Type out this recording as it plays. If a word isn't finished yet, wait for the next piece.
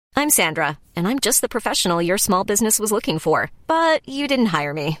I'm Sandra, and I'm just the professional your small business was looking for. But you didn't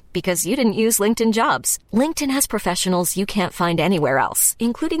hire me because you didn't use LinkedIn Jobs. LinkedIn has professionals you can't find anywhere else,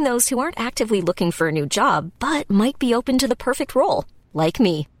 including those who aren't actively looking for a new job, but might be open to the perfect role, like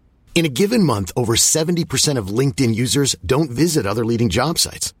me. In a given month, over 70% of LinkedIn users don't visit other leading job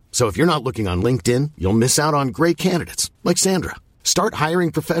sites. So if you're not looking on LinkedIn, you'll miss out on great candidates like Sandra. Start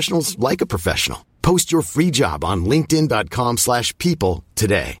hiring professionals like a professional. Post your free job on linkedin.com/people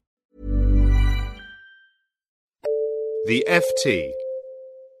today. The FT.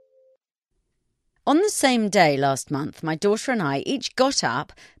 On the same day last month, my daughter and I each got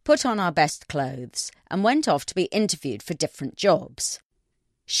up, put on our best clothes, and went off to be interviewed for different jobs.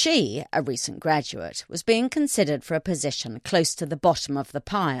 She, a recent graduate, was being considered for a position close to the bottom of the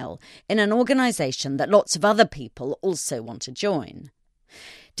pile in an organisation that lots of other people also want to join.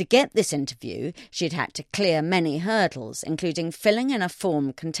 To get this interview, she'd had to clear many hurdles, including filling in a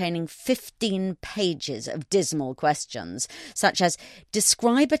form containing 15 pages of dismal questions, such as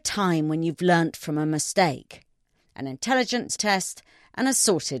describe a time when you've learnt from a mistake, an intelligence test, and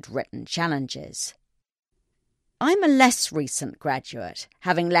assorted written challenges. I'm a less recent graduate,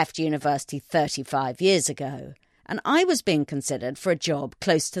 having left university 35 years ago, and I was being considered for a job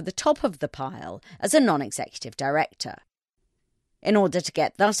close to the top of the pile as a non-executive director. In order to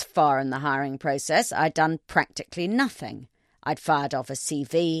get thus far in the hiring process, I'd done practically nothing. I'd fired off a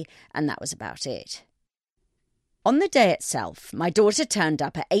CV, and that was about it. On the day itself, my daughter turned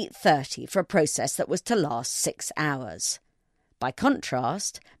up at 8:30 for a process that was to last 6 hours. By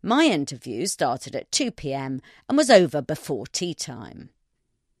contrast, my interview started at 2 p.m. and was over before tea time.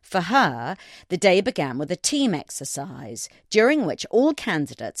 For her, the day began with a team exercise, during which all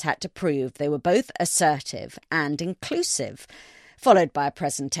candidates had to prove they were both assertive and inclusive, followed by a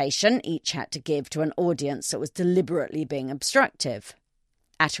presentation each had to give to an audience that was deliberately being obstructive.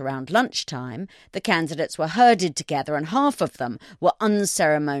 At around lunchtime, the candidates were herded together and half of them were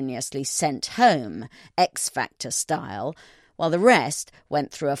unceremoniously sent home, X Factor style, while the rest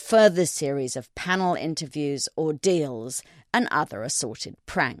went through a further series of panel interviews, ordeals, and other assorted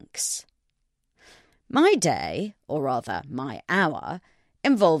pranks. My day, or rather my hour,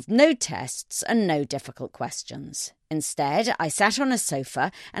 involved no tests and no difficult questions. Instead, I sat on a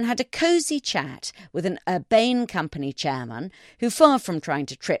sofa and had a cosy chat with an urbane company chairman who, far from trying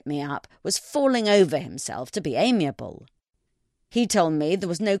to trip me up, was falling over himself to be amiable. He told me there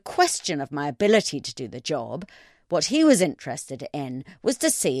was no question of my ability to do the job. What he was interested in was to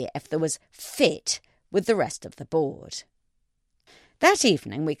see if there was fit with the rest of the board. That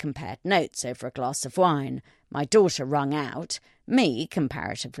evening we compared notes over a glass of wine. My daughter wrung out, me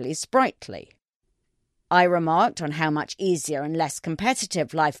comparatively sprightly. I remarked on how much easier and less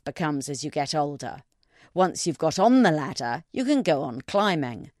competitive life becomes as you get older. Once you've got on the ladder, you can go on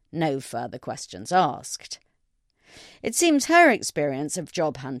climbing. No further questions asked. It seems her experience of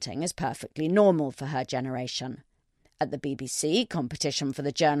job hunting is perfectly normal for her generation. At the BBC, competition for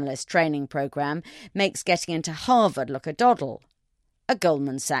the journalist training programme makes getting into Harvard look a doddle. At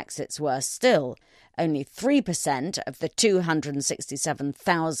Goldman Sachs it's worse still. Only 3% of the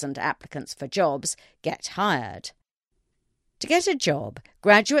 267,000 applicants for jobs get hired. To get a job,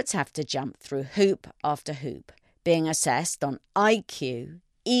 graduates have to jump through hoop after hoop, being assessed on IQ,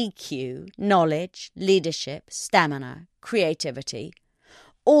 EQ, knowledge, leadership, stamina, creativity,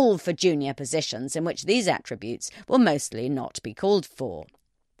 all for junior positions in which these attributes will mostly not be called for.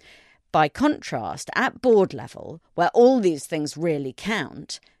 By contrast, at board level, where all these things really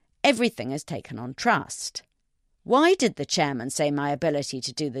count, everything is taken on trust. Why did the chairman say my ability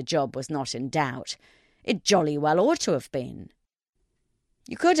to do the job was not in doubt? It jolly well ought to have been.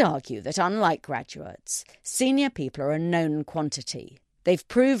 You could argue that unlike graduates, senior people are a known quantity. They've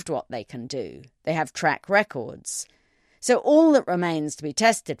proved what they can do. They have track records. So all that remains to be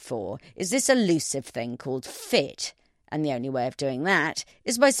tested for is this elusive thing called fit, and the only way of doing that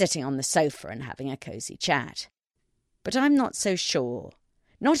is by sitting on the sofa and having a cosy chat. But I'm not so sure.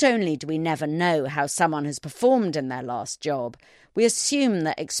 Not only do we never know how someone has performed in their last job, we assume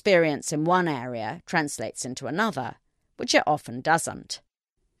that experience in one area translates into another, which it often doesn't.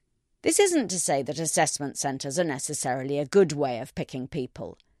 This isn't to say that assessment centres are necessarily a good way of picking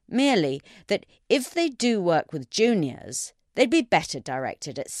people, merely that if they do work with juniors, they'd be better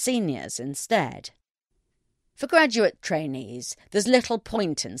directed at seniors instead. For graduate trainees, there's little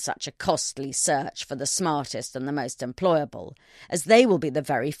point in such a costly search for the smartest and the most employable, as they will be the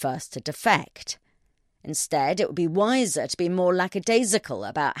very first to defect. Instead, it would be wiser to be more lackadaisical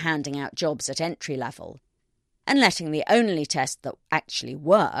about handing out jobs at entry level, and letting the only test that actually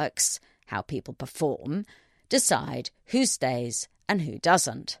works, how people perform, decide who stays and who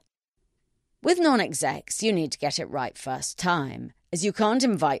doesn't. With non-execs, you need to get it right first time, as you can't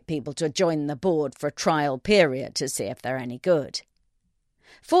invite people to join the board for a trial period to see if they're any good.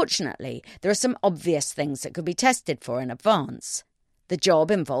 Fortunately, there are some obvious things that could be tested for in advance. The job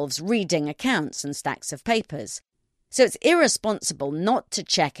involves reading accounts and stacks of papers, so it's irresponsible not to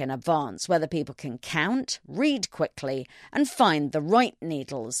check in advance whether people can count, read quickly, and find the right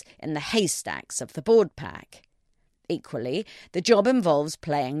needles in the haystacks of the board pack. Equally, the job involves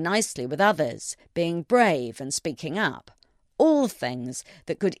playing nicely with others, being brave and speaking up, all things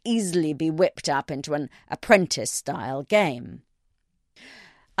that could easily be whipped up into an apprentice-style game.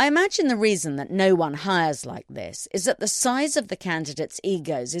 I imagine the reason that no one hires like this is that the size of the candidates'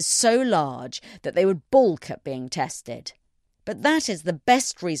 egos is so large that they would balk at being tested. But that is the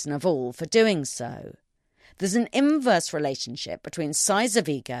best reason of all for doing so. There's an inverse relationship between size of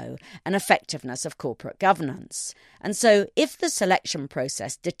ego and effectiveness of corporate governance. And so if the selection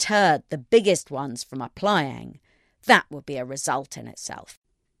process deterred the biggest ones from applying, that would be a result in itself.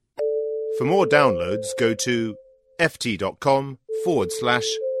 For more downloads, go to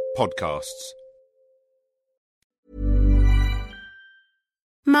ft.com/podcasts.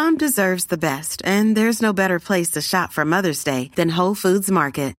 Mom deserves the best, and there's no better place to shop for Mother's Day than Whole Foods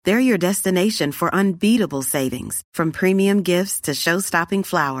Market. They're your destination for unbeatable savings, from premium gifts to show-stopping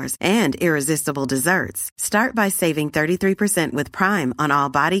flowers and irresistible desserts. Start by saving 33% with Prime on all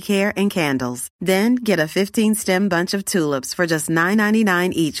body care and candles. Then get a 15-stem bunch of tulips for just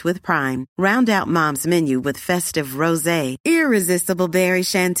 $9.99 each with Prime. Round out Mom's menu with festive rosé, irresistible berry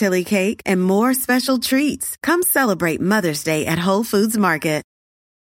chantilly cake, and more special treats. Come celebrate Mother's Day at Whole Foods Market.